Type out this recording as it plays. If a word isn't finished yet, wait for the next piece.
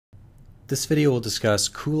This video will discuss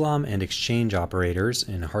Coulomb and exchange operators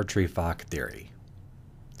in Hartree-Fock theory.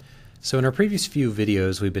 So in our previous few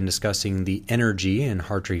videos we've been discussing the energy in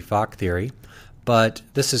Hartree-Fock theory, but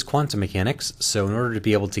this is quantum mechanics, so in order to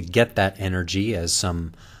be able to get that energy as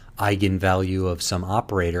some eigenvalue of some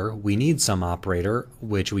operator, we need some operator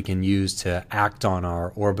which we can use to act on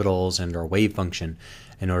our orbitals and our wave function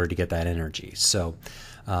in order to get that energy. So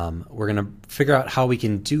we're going to figure out how we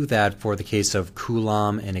can do that for the case of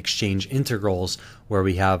Coulomb and exchange integrals, where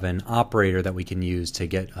we have an operator that we can use to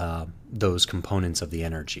get those components of the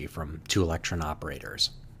energy from two-electron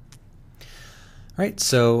operators. All right,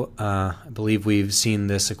 so I believe we've seen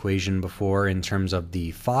this equation before in terms of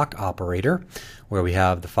the Fock operator, where we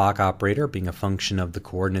have the Fock operator being a function of the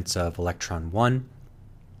coordinates of electron 1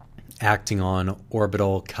 acting on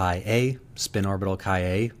orbital chi-a, spin orbital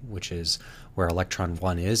chi-a, which is where electron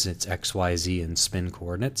 1 is, its x, y, z, and spin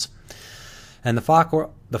coordinates. And the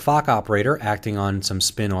Fock operator acting on some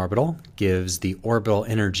spin orbital gives the orbital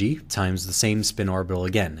energy times the same spin orbital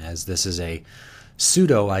again, as this is a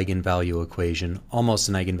pseudo-eigenvalue equation, almost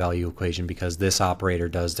an eigenvalue equation, because this operator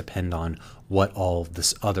does depend on what all of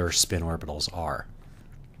the other spin orbitals are.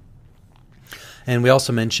 And we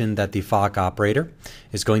also mentioned that the Fock operator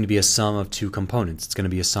is going to be a sum of two components. It's going to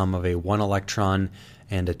be a sum of a one-electron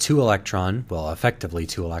and a two-electron, well, effectively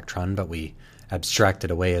two-electron, but we abstract it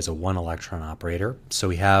away as a one-electron operator. So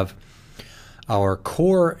we have our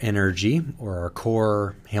core energy, or our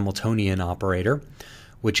core Hamiltonian operator,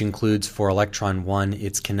 which includes for electron 1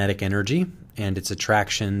 its kinetic energy and its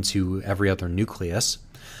attraction to every other nucleus.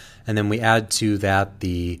 And then we add to that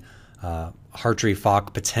the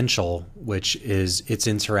Hartree-Fock potential, which is its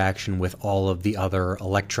interaction with all of the other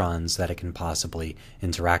electrons that it can possibly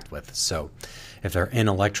interact with. So if there are n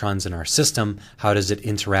electrons in our system, how does it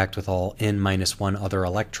interact with all n-1 other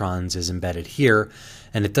electrons is embedded here,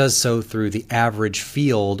 and it does so through the average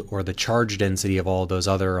field or the charge density of all those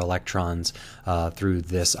other electrons through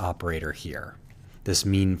this operator here, this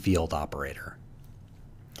mean field operator.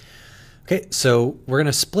 Okay, so we're going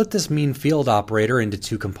to split this mean field operator into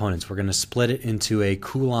two components. We're going to split it into a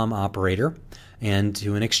Coulomb operator and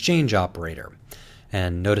to an exchange operator.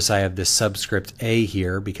 And notice I have this subscript A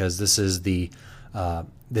here because this is these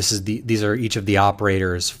are each of the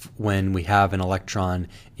operators when we have an electron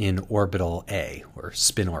in orbital A, or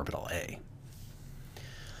spin orbital A.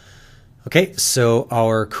 Okay, so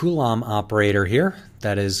our Coulomb operator here,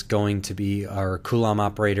 that is going to be our Coulomb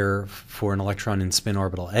operator for an electron in spin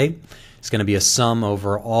orbital A. It's going to be a sum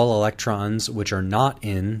over all electrons which are not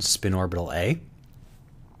in spin orbital A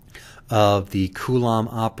of the Coulomb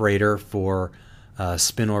operator for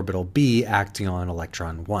spin orbital B acting on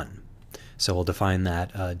electron 1. So we'll define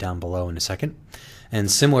that down below in a second.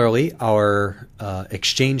 And similarly, our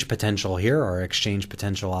exchange potential here, our exchange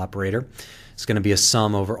potential operator, is going to be a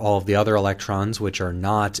sum over all of the other electrons which are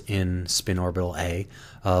not in spin orbital A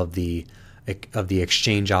of the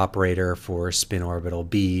exchange operator for spin orbital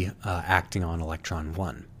B acting on electron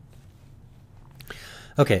 1.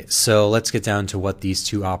 Okay, so let's get down to what these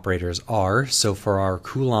two operators are. So for our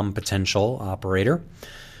Coulomb potential operator,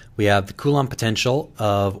 we have the Coulomb potential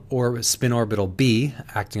of spin orbital B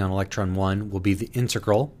acting on electron 1 will be the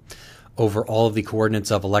integral over all of the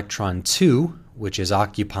coordinates of electron 2, which is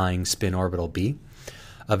occupying spin orbital B,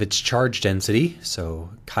 of its charge density, so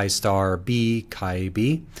chi star B, chi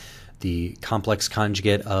B, the complex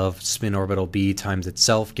conjugate of spin orbital B times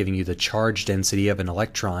itself, giving you the charge density of an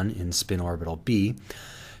electron in spin orbital B,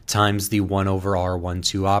 times the 1 over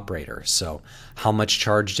R12 operator. So how much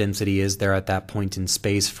charge density is there at that point in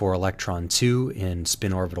space for electron 2 in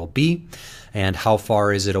spin orbital B, and how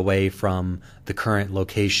far is it away from the current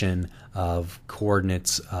location of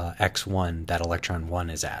coordinates x1 that electron 1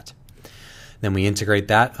 is at. Then we integrate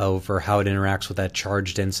that over how it interacts with that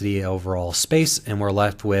charge density over all space, and we're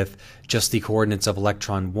left with just the coordinates of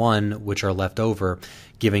electron 1, which are left over,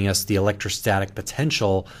 giving us the electrostatic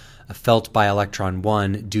potential felt by electron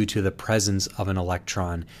 1 due to the presence of an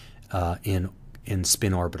electron in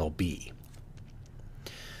spin orbital B.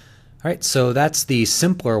 All right, so that's the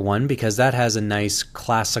simpler one because that has a nice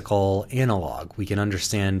classical analog. We can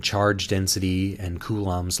understand charge density and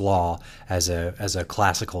Coulomb's law as a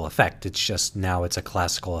classical effect. It's just now it's a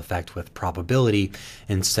classical effect with probability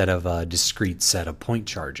instead of a discrete set of point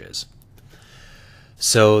charges.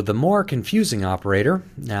 So the more confusing operator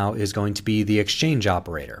now is going to be the exchange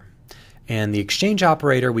operator. And the exchange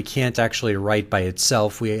operator we can't actually write by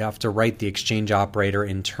itself. We have to write the exchange operator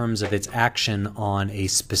in terms of its action on a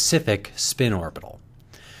specific spin orbital.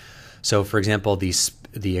 So for example,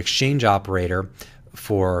 the exchange operator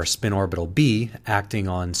for spin orbital B acting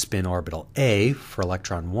on spin orbital A for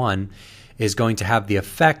electron 1 is going to have the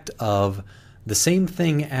effect of the same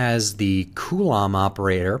thing as the Coulomb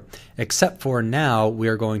operator, except for now we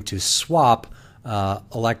are going to swap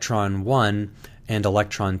electron 1 and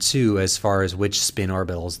electron 2 as far as which spin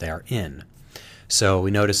orbitals they are in. So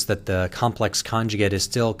we notice that the complex conjugate is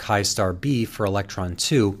still chi star B for electron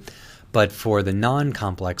 2, but for the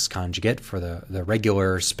non-complex conjugate, for the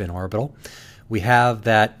regular spin orbital, we have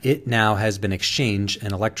that it now has been exchanged,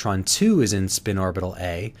 and electron 2 is in spin orbital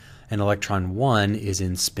A, and electron 1 is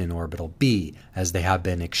in spin orbital B, as they have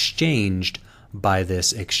been exchanged by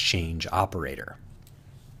this exchange operator.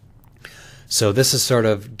 So this is sort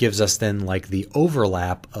of gives us then like the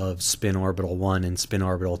overlap of spin orbital 1 and spin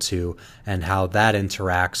orbital 2 and how that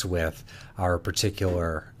interacts with our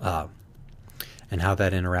particular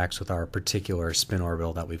spin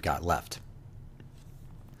orbital that we've got left.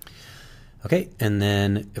 Okay, and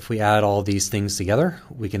then if we add all these things together,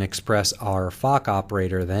 we can express our Fock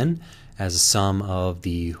operator then as a sum of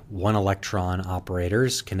the one-electron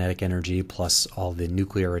operators, kinetic energy plus all the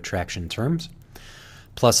nuclear attraction terms,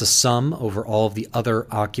 plus a sum over all of the other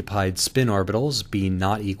occupied spin orbitals being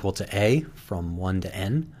not equal to A from 1 to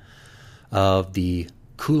n of the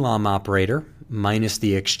Coulomb operator minus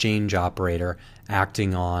the exchange operator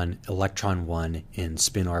acting on electron 1 in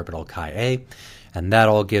spin orbital chi A, and that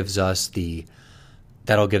all gives us the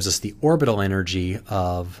orbital energy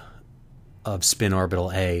of spin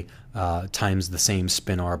orbital A times the same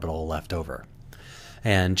spin orbital left over.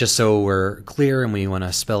 And just so we're clear and we want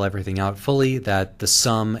to spell everything out fully, that the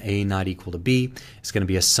sum A not equal to B is going to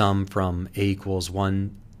be a sum from A equals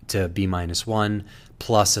 1 to B minus 1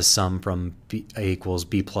 plus a sum from A equals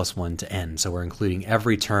B plus 1 to n. So we're including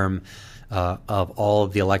every term of all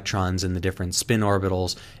of the electrons in the different spin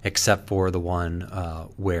orbitals except for the one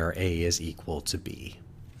where A is equal to B.